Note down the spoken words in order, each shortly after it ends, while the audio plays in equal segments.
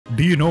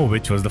Do you know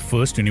which was the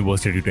first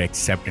university to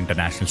accept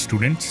international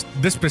students?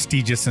 This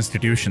prestigious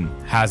institution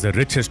has a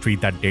rich history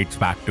that dates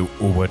back to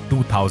over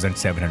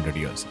 2,700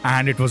 years,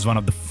 and it was one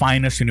of the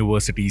finest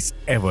universities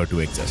ever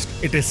to exist.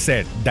 It is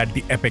said that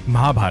the epic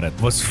Mahabharata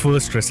was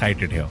first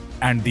recited here,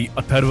 and the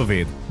Atharva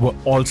Ved were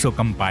also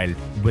compiled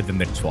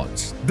within its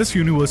walls. This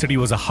university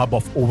was a hub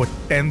of over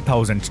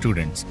 10,000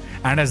 students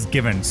and has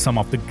given some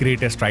of the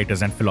greatest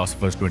writers and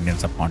philosophers to Indian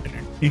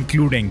subcontinent,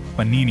 including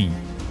Panini,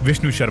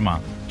 Vishnu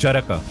Sharma,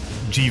 Charaka,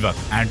 Jivak,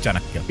 and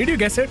Chanakya. Did you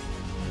guess it?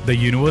 The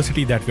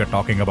university that we are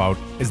talking about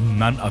is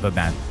none other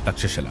than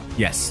Takshashila.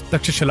 Yes,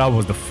 Takshashila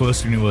was the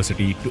first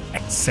university to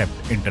accept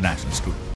international students.